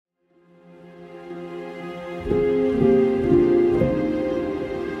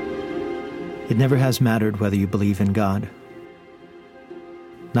It never has mattered whether you believe in God.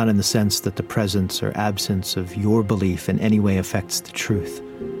 Not in the sense that the presence or absence of your belief in any way affects the truth.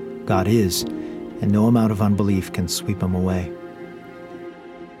 God is, and no amount of unbelief can sweep him away.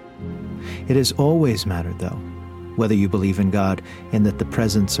 It has always mattered, though, whether you believe in God, in that the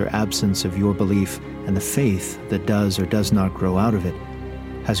presence or absence of your belief and the faith that does or does not grow out of it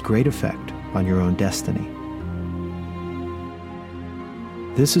has great effect on your own destiny.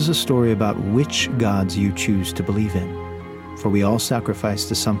 This is a story about which gods you choose to believe in, for we all sacrifice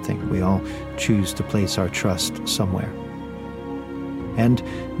to something. We all choose to place our trust somewhere. And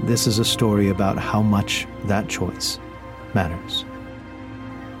this is a story about how much that choice matters.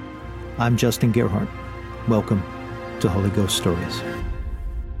 I'm Justin Gerhardt. Welcome to Holy Ghost Stories.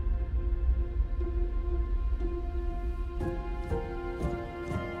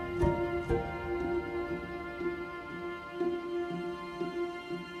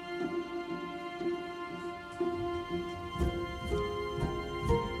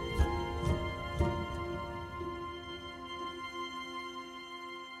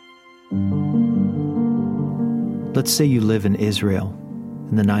 Let's say you live in Israel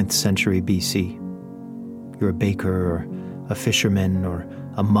in the 9th century BC. You're a baker or a fisherman or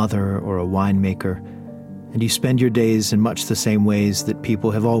a mother or a winemaker, and you spend your days in much the same ways that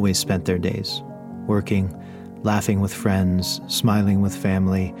people have always spent their days, working, laughing with friends, smiling with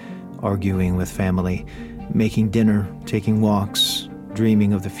family, arguing with family, making dinner, taking walks,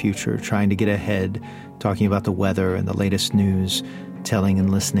 dreaming of the future, trying to get ahead, talking about the weather and the latest news, telling and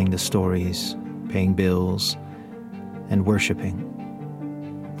listening to stories, paying bills, and worshiping.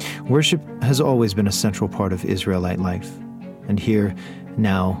 Worship has always been a central part of Israelite life. And here,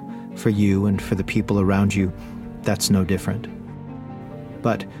 now, for you and for the people around you, that's no different.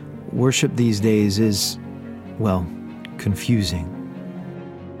 But worship these days is, well, confusing.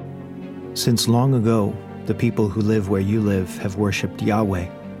 Since long ago, the people who live where you live have worshipped Yahweh,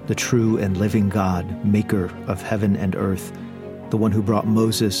 the true and living God, maker of heaven and earth, the one who brought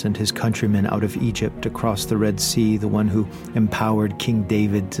Moses and his countrymen out of Egypt across the Red Sea, the one who empowered King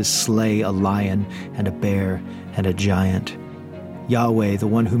David to slay a lion and a bear and a giant. Yahweh, the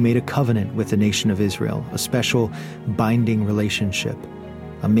one who made a covenant with the nation of Israel, a special binding relationship,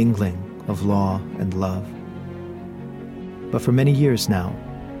 a mingling of law and love. But for many years now,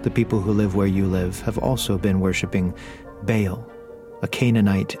 the people who live where you live have also been worshiping Baal, a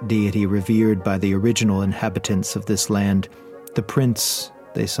Canaanite deity revered by the original inhabitants of this land, the prince,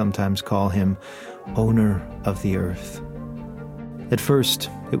 they sometimes call him, owner of the earth. At first,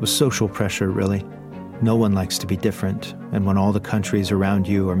 it was social pressure, really. No one likes to be different, and when all the countries around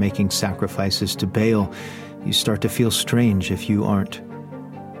you are making sacrifices to Baal, you start to feel strange if you aren't.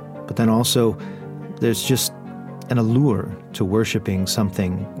 But then also, there's just an allure to worshiping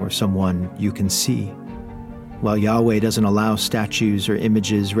something or someone you can see. While Yahweh doesn't allow statues or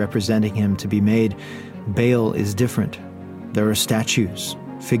images representing him to be made, Baal is different. There are statues,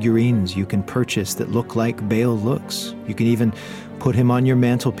 figurines you can purchase that look like Baal looks. You can even put him on your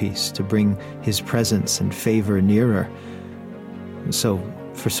mantelpiece to bring his presence and favor nearer. So,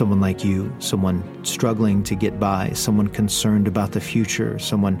 for someone like you, someone struggling to get by, someone concerned about the future,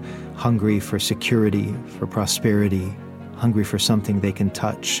 someone hungry for security, for prosperity, hungry for something they can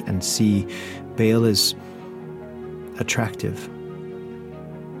touch and see, Baal is attractive.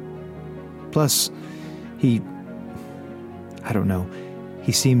 Plus, he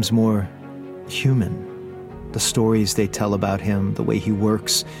seems more human. The stories they tell about him, the way he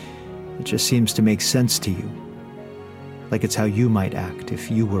works, it just seems to make sense to you. Like it's how you might act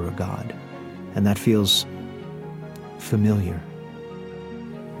if you were a god. And that feels familiar.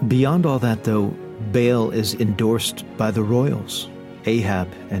 Beyond all that, though, Baal is endorsed by the royals. Ahab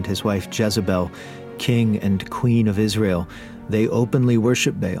and his wife Jezebel, king and queen of Israel, they openly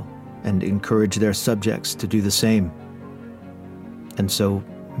worship Baal and encourage their subjects to do the same. And so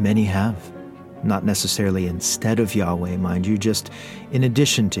many have, not necessarily instead of Yahweh, mind you, just in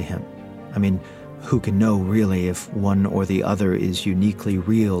addition to him. I mean, who can know really if one or the other is uniquely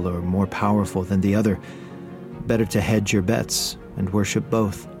real or more powerful than the other? Better to hedge your bets and worship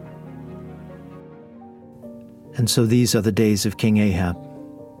both. And so these are the days of King Ahab.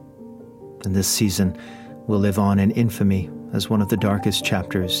 And this season will live on in infamy as one of the darkest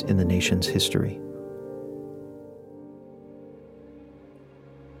chapters in the nation's history.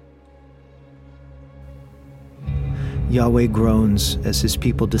 Yahweh groans as his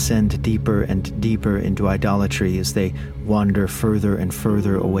people descend deeper and deeper into idolatry as they wander further and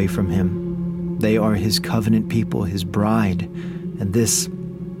further away from him. They are his covenant people, his bride, and this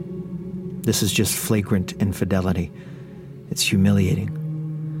is just flagrant infidelity. It's humiliating.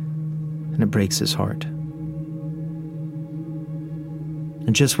 and it breaks his heart.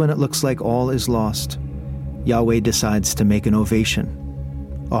 And just when it looks like all is lost, Yahweh decides to make an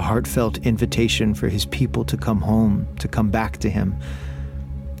ovation, a heartfelt invitation for his people to come home, to come back to him.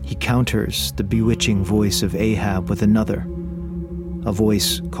 He counters the bewitching voice of Ahab with another, a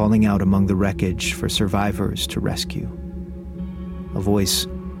voice calling out among the wreckage for survivors to rescue, a voice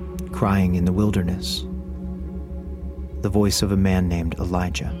crying in the wilderness, the voice of a man named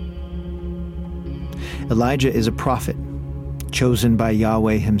Elijah. Elijah is a prophet, chosen by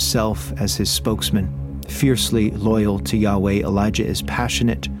Yahweh himself as his spokesman. Fiercely loyal to Yahweh, Elijah is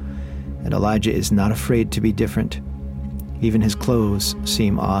passionate, and Elijah is not afraid to be different. Even his clothes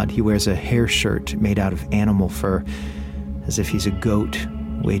seem odd. He wears a hair shirt made out of animal fur, as if he's a goat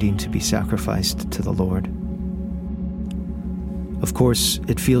waiting to be sacrificed to the Lord. Of course,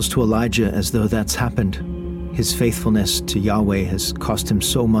 it feels to Elijah as though that's happened. His faithfulness to Yahweh has cost him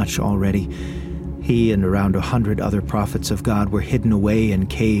so much already. He and around 100 other prophets of God were hidden away in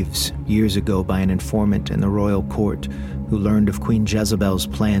caves years ago by an informant in the royal court who learned of Queen Jezebel's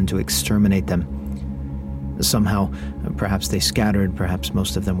plan to exterminate them. Somehow, perhaps they scattered, perhaps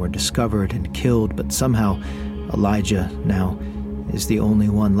most of them were discovered and killed, but somehow Elijah now is the only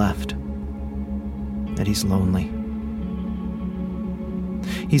one left. And he's lonely.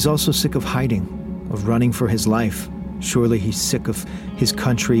 He's also sick of hiding, of running for his life. Surely he's sick of his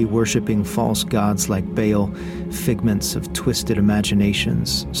country worshiping false gods like Baal, figments of twisted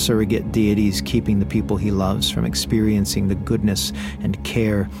imaginations, surrogate deities keeping the people he loves from experiencing the goodness and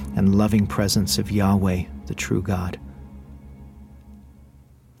care and loving presence of Yahweh, the true God.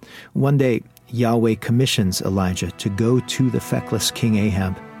 One day, Yahweh commissions Elijah to go to the feckless King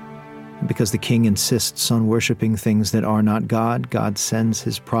Ahab. Because the king insists on worshiping things that are not God, God sends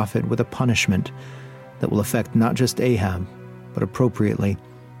his prophet with a punishment that will affect not just Ahab, but appropriately,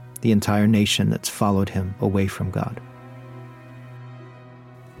 the entire nation that's followed him away from God.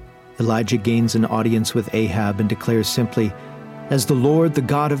 Elijah gains an audience with Ahab and declares simply, "As the Lord, the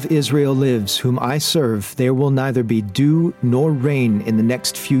God of Israel lives, whom I serve, there will neither be dew nor rain in the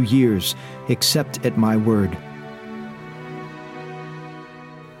next few years, except at my word."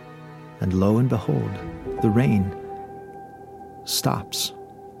 And lo and behold, the rain stops.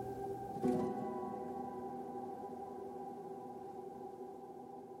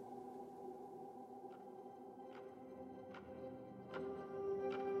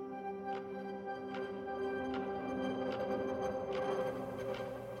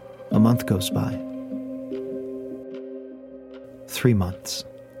 A month goes by. 3 months.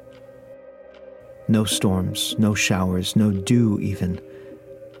 No storms, no showers, no dew even.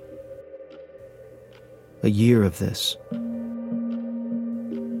 A year of this.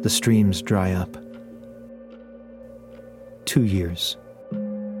 The streams dry up. 2 years.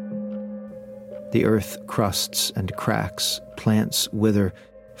 The earth crusts and cracks, plants wither,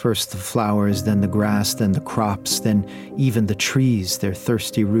 first the flowers, then the grass, then the crops, then even the trees, their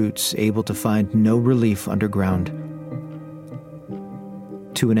thirsty roots, able to find no relief underground.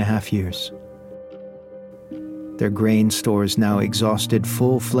 2.5 years. Their grain stores now exhausted,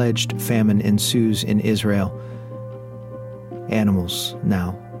 full-fledged famine ensues in Israel. Animals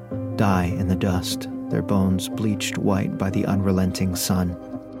now die in the dust, their bones bleached white by the unrelenting sun.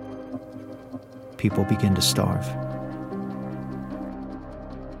 People begin to starve.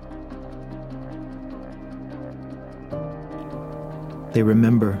 They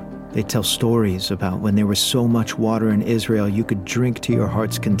remember, they tell stories about when there was so much water in Israel you could drink to your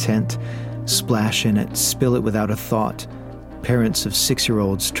heart's content, splash in it, spill it without a thought. Parents of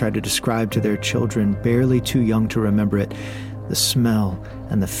 6-year-olds try to describe to their children, barely too young to remember it, the smell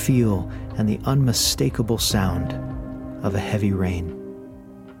and the feel and the unmistakable sound of a heavy rain.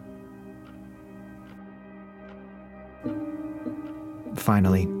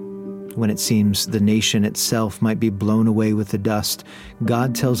 Finally, when it seems the nation itself might be blown away with the dust,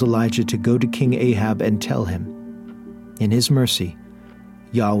 God tells Elijah to go to King Ahab and tell him, in his mercy,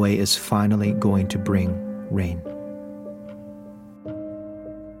 Yahweh is finally going to bring rain.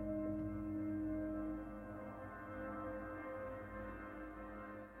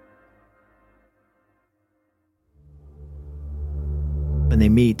 When they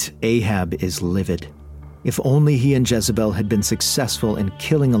meet, Ahab is livid. If only he and Jezebel had been successful in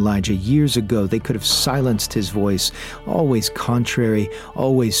killing Elijah years ago, they could have silenced his voice, always contrary,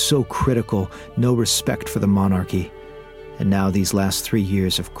 always so critical, no respect for the monarchy. And now these last 3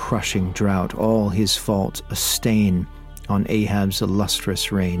 years of crushing drought, all his fault, a stain on Ahab's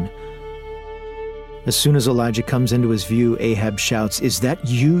illustrious reign. As soon as Elijah comes into his view, Ahab shouts, "Is that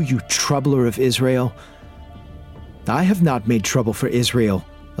you, you troubler of Israel?" "I have not made trouble for Israel,"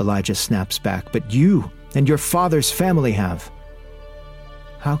 Elijah snaps back. "But you and your father's family have."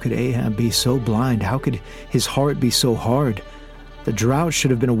 How could Ahab be so blind? How could his heart be so hard? The drought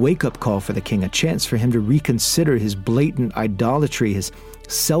should have been a wake-up call for the king, a chance for him to reconsider his blatant idolatry, his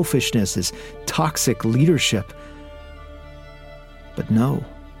selfishness, his toxic leadership. But no.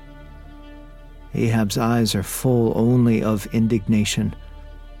 Ahab's eyes are full only of indignation,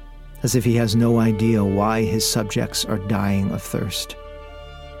 as if he has no idea why his subjects are dying of thirst.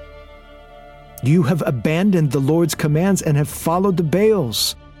 "You have abandoned the Lord's commands and have followed the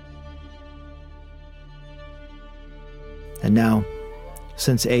Baals." And now,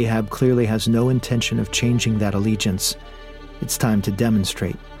 since Ahab clearly has no intention of changing that allegiance, it's time to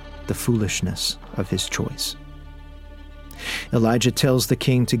demonstrate the foolishness of his choice. Elijah tells the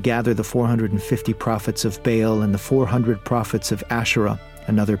king to gather the 450 prophets of Baal and the 400 prophets of Asherah,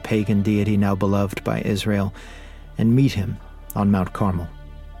 another pagan deity now beloved by Israel, and meet him on Mount Carmel.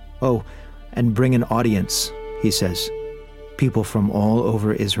 "Oh, and bring an audience," he says, "people from all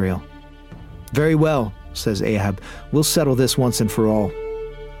over Israel." "Very well," says Ahab, "we'll settle this once and for all."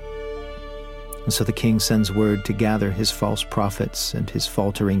 And so the king sends word to gather his false prophets and his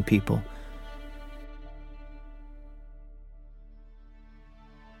faltering people.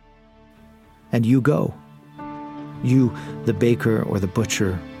 And you go. You, the baker or the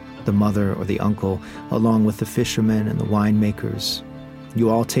butcher, the mother or the uncle, along with the fishermen and the winemakers. You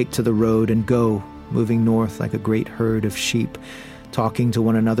all take to the road and go, moving north like a great herd of sheep, talking to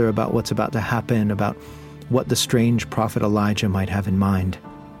one another about what's about to happen, about what the strange prophet Elijah might have in mind.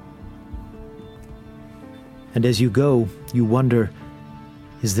 And as you go, you wonder,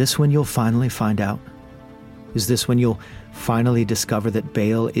 is this when you'll finally find out? Is this when you'll finally discover that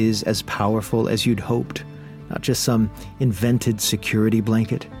Baal is as powerful as you'd hoped, not just some invented security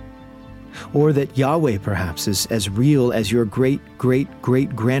blanket? Or that Yahweh perhaps is as real as your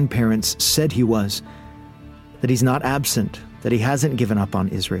great-great-great-grandparents said he was, that he's not absent, that he hasn't given up on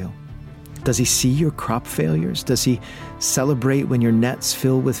Israel? Does he see your crop failures? Does he celebrate when your nets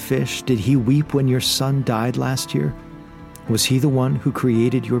fill with fish? Did he weep when your son died last year? Was he the one who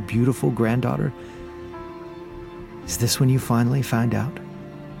created your beautiful granddaughter? Is this when you finally find out?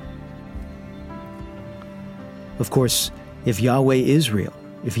 Of course, if Yahweh is real,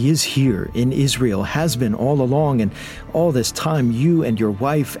 if he is here in Israel, has been all along, and all this time you and your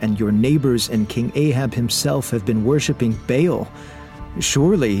wife and your neighbors and King Ahab himself have been worshiping Baal,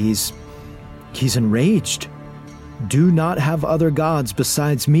 surely he's enraged. "Do not have other gods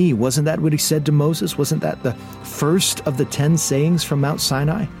besides me." Wasn't that what he said to Moses? Wasn't that the first of the 10 sayings from Mount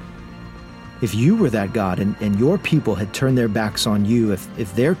Sinai? If you were that God and your people had turned their backs on you,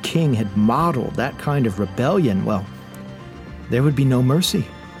 if their king had modeled that kind of rebellion, well, there would be no mercy.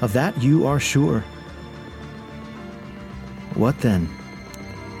 Of that you are sure. What then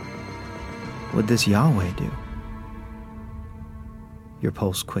would this Yahweh do? Your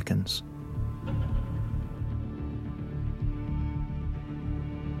pulse quickens.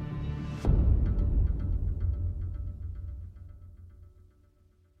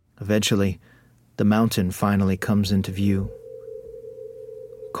 Eventually, the mountain finally comes into view.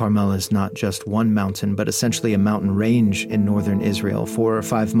 Carmel is not just one mountain, but essentially a mountain range in northern Israel, 4 or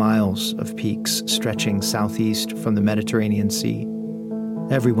 5 miles of peaks stretching southeast from the Mediterranean Sea.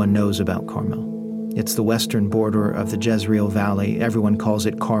 Everyone knows about Carmel. It's the western border of the Jezreel Valley. Everyone calls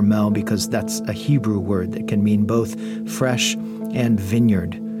it Carmel because that's a Hebrew word that can mean both fresh and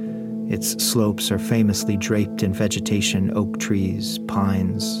vineyard. Its slopes are famously draped in vegetation, oak trees,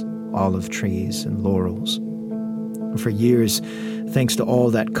 pines, olive trees, and laurels. For years, thanks to all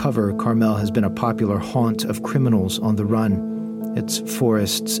that cover, Carmel has been a popular haunt of criminals on the run. Its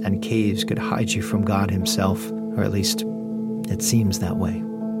forests and caves could hide you from God himself, or at least it seems that way.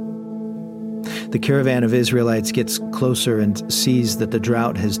 The caravan of Israelites gets closer and sees that the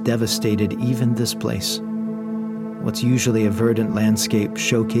drought has devastated even this place. What's usually a verdant landscape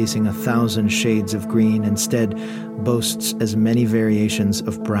showcasing 1,000 shades of green instead boasts as many variations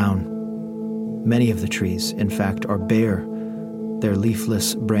of brown. Many of the trees, in fact, are bare, their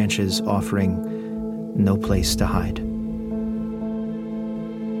leafless branches offering no place to hide.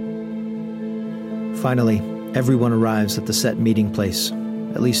 Finally, everyone arrives at the set meeting place.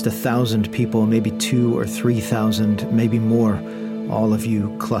 At least 1,000 people, maybe 2,000 or 3,000, maybe more, all of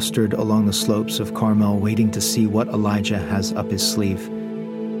you clustered along the slopes of Carmel, waiting to see what Elijah has up his sleeve.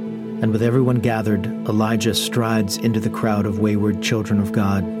 And with everyone gathered, Elijah strides into the crowd of wayward children of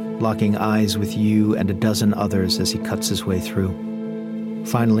God, locking eyes with you and a dozen others as he cuts his way through.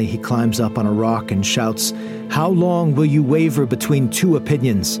 Finally, he climbs up on a rock and shouts, "How long will you waver between 2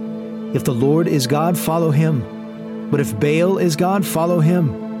 opinions? If the Lord is God, follow him. But if Baal is God, follow him."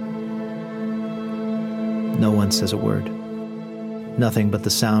 No one says a word. Nothing but the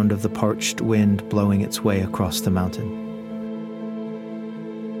sound of the parched wind blowing its way across the mountain.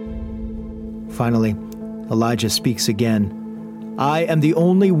 Finally, Elijah speaks again. "I am the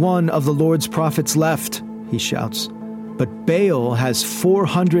only one of the Lord's prophets left," he shouts. "But Baal has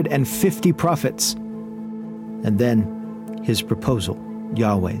 450 prophets." And then his proposal,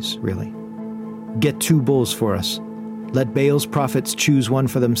 Yahweh's really. "Get 2 bulls for us. Let Baal's prophets choose one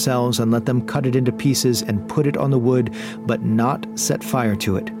for themselves, and let them cut it into pieces and put it on the wood, but not set fire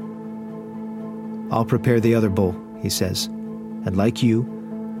to it. I'll prepare the other bull," he says, "and like you,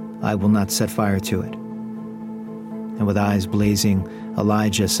 I will not set fire to it." And with eyes blazing,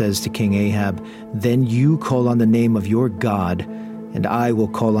 Elijah says to King Ahab, "Then you call on the name of your God, and I will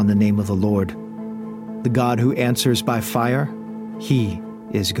call on the name of the Lord. The God who answers by fire, he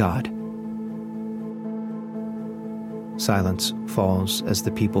is God." Silence falls as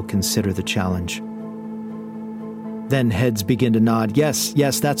the people consider the challenge. Then heads begin to nod. Yes,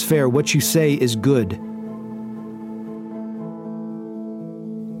 that's fair. What you say is good."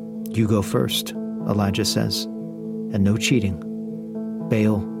 "You go first," Elijah says, "and no cheating.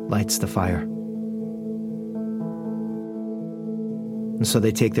 Baal lights the fire." And so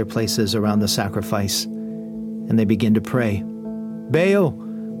they take their places around the sacrifice, and they begin to pray. "Baal,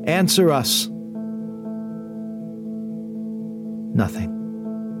 answer us." Nothing.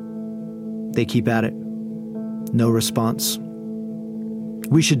 They keep at it. No response.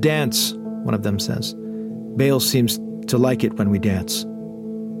 "We should dance," one of them says. "Baal seems to like it when we dance."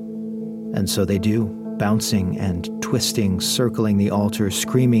 And so they do, bouncing and twisting, circling the altar,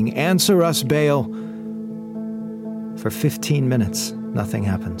 screaming, "Answer us, Baal!" For 15 minutes, nothing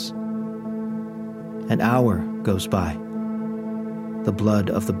happens. An hour goes by. The blood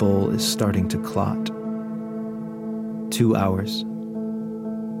of the bull is starting to clot. 2 hours.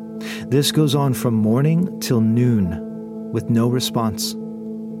 This goes on from morning till noon with no response,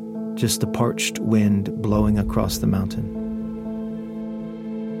 just the parched wind blowing across the mountain.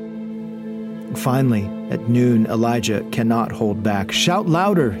 Finally, at noon, Elijah cannot hold back. "Shout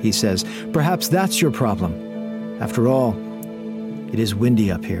louder," he says. "Perhaps that's your problem. After all, it is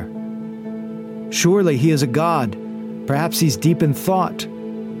windy up here. Surely he is a god. Perhaps he's deep in thought,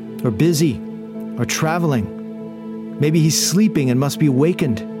 or busy, or traveling. Maybe he's sleeping and must be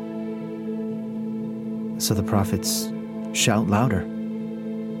awakened." So the prophets shout louder.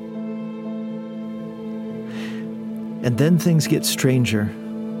 And then things get stranger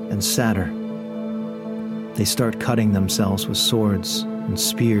and sadder. They start cutting themselves with swords and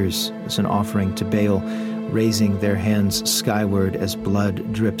spears as an offering to Baal, raising their hands skyward as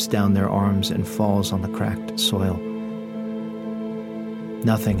blood drips down their arms and falls on the cracked soil.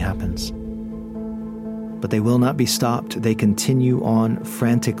 Nothing happens. But they will not be stopped. They continue on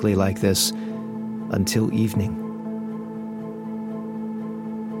frantically like this until evening.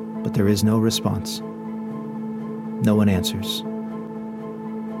 But there is no response. No one answers.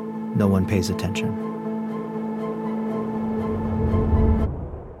 No one pays attention.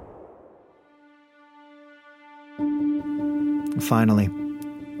 Finally,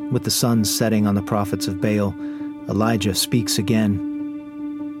 with the sun setting on the prophets of Baal, Elijah speaks again.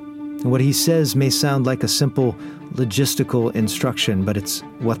 And what he says may sound like a simple logistical instruction, but it's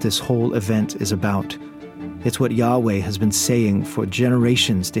what this whole event is about. It's what Yahweh has been saying for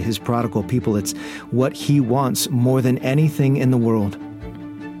generations to his prodigal people. It's what he wants more than anything in the world.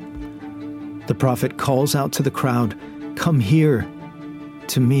 The prophet calls out to the crowd, "Come here,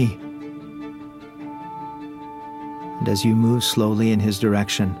 to me." And as you move slowly in his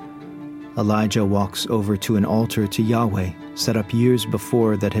direction, Elijah walks over to an altar to Yahweh, set up years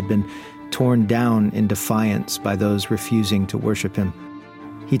before, that had been torn down in defiance by those refusing to worship him.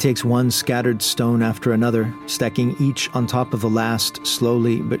 He takes one scattered stone after another, stacking each on top of the last,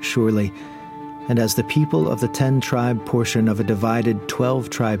 slowly but surely. And as the people of the 10-tribe portion of a divided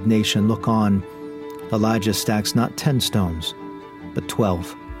 12-tribe nation look on, Elijah stacks not 10 stones, but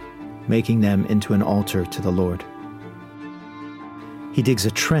 12, making them into an altar to the Lord. He digs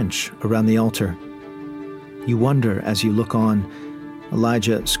a trench around the altar. You wonder as you look on,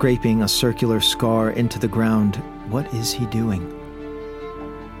 Elijah scraping a circular scar into the ground, what is he doing?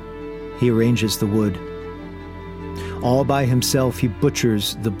 He arranges the wood. All by himself he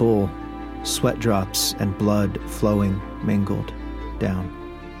butchers the bull, sweat drops and blood flowing mingled down.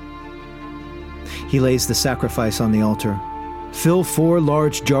 He lays the sacrifice on the altar. "Fill 4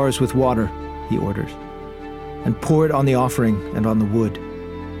 large jars with water," he orders, "and pour it on the offering and on the wood."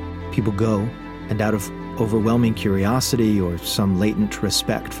 People go, and out of overwhelming curiosity or some latent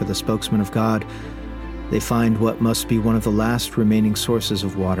respect for the spokesman of God, They find what must be one of the last remaining sources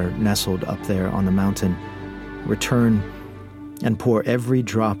of water nestled up there on the mountain, return, and pour every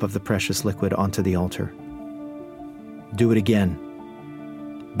drop of the precious liquid onto the altar. Do it again.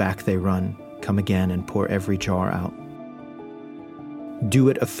 Back they run, come again, and pour every jar out. Do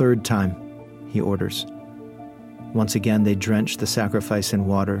it a third time, he orders. Once again they drench the sacrifice in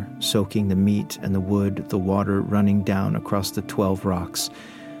water, soaking the meat and the wood, the water running down across the 12 rocks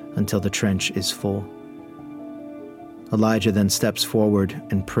until the trench is full. Elijah then steps forward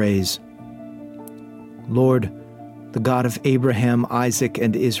and prays, Lord, the God of Abraham, Isaac,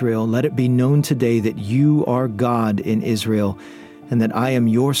 and Israel, let it be known today that you are God in Israel, and that I am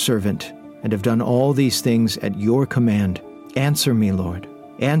your servant, and have done all these things at your command. Answer me, Lord.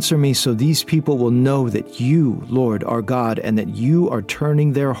 Answer me so these people will know that you, Lord, are God, and that you are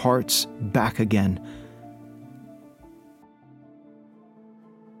turning their hearts back again.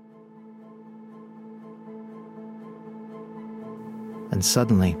 And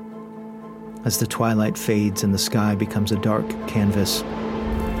suddenly, as the twilight fades and the sky becomes a dark canvas,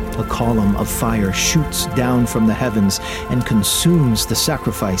 a column of fire shoots down from the heavens and consumes the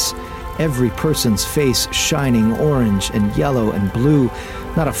sacrifice, every person's face shining orange and yellow and blue,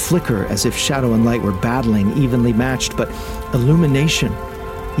 not a flicker as if shadow and light were battling, evenly matched, but illumination.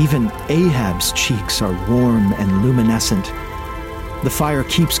 Even Ahab's cheeks are warm and luminescent. The fire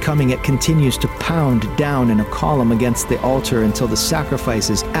keeps coming. It continues to pound down in a column against the altar until the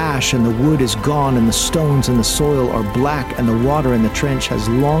sacrifice is ash and the wood is gone and the stones and the soil are black and the water in the trench has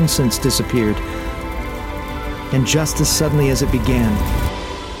long since disappeared. And just as suddenly as it began,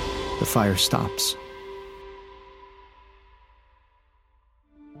 the fire stops.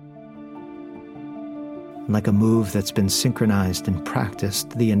 Like a move that's been synchronized and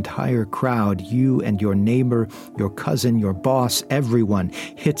practiced, the entire crowd, you and your neighbor, your cousin, your boss, everyone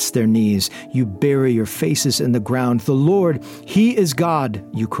hits their knees. You bury your faces in the ground. The Lord, He is God,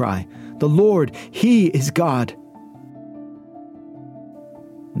 you cry. The Lord, He is God.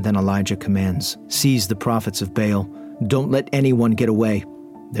 Then Elijah commands, seize the prophets of Baal. Don't let anyone get away.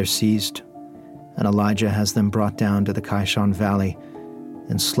 They're seized, and Elijah has them brought down to the Kishon Valley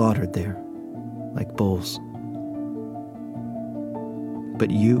and slaughtered there like bulls. But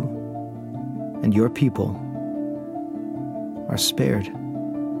you and your people are spared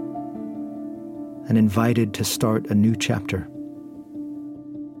and invited to start a new chapter.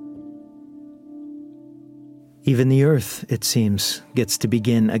 Even the earth, it seems, gets to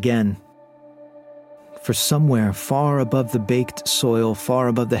begin again. For somewhere far above the baked soil, far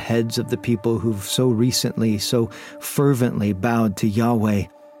above the heads of the people who've so recently, so fervently bowed to Yahweh,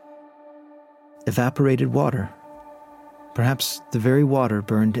 evaporated water, perhaps the very water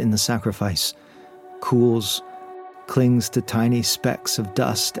burned in the sacrifice, cools, clings to tiny specks of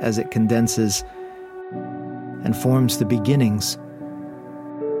dust as it condenses, and forms the beginnings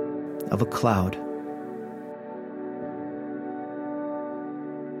of a cloud.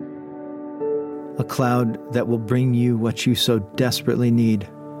 A cloud that will bring you what you so desperately need.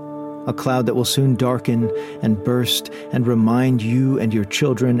 A cloud that will soon darken and burst and remind you and your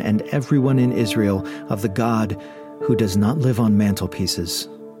children and everyone in Israel of the God who does not live on mantelpieces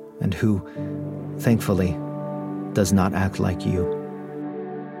and who, thankfully, does not act like you.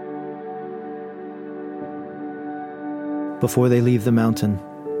 Before they leave the mountain,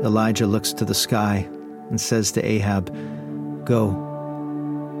 Elijah looks to the sky and says to Ahab,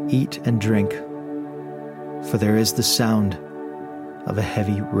 "Go, eat and drink, for there is the sound of a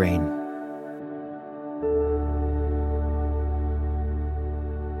heavy rain."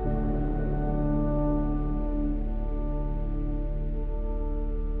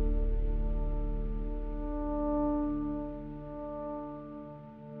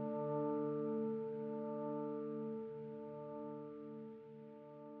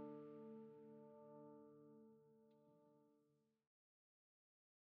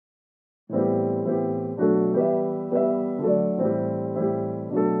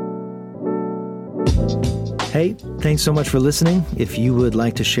 Hey, thanks so much for listening. If you would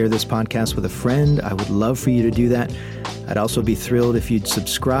like to share this podcast with a friend, I would love for you to do that. I'd also be thrilled if you'd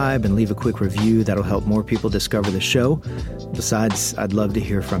subscribe and leave a quick review. That'll help more people discover the show. Besides, I'd love to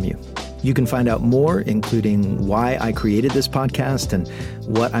hear from you. You can find out more, including why I created this podcast and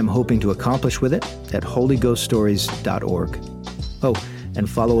what I'm hoping to accomplish with it, at holyghoststories.org. Oh, and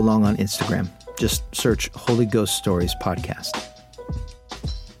follow along on Instagram. Just search Holy Ghost Stories Podcast.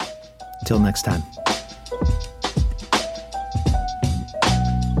 Till next time.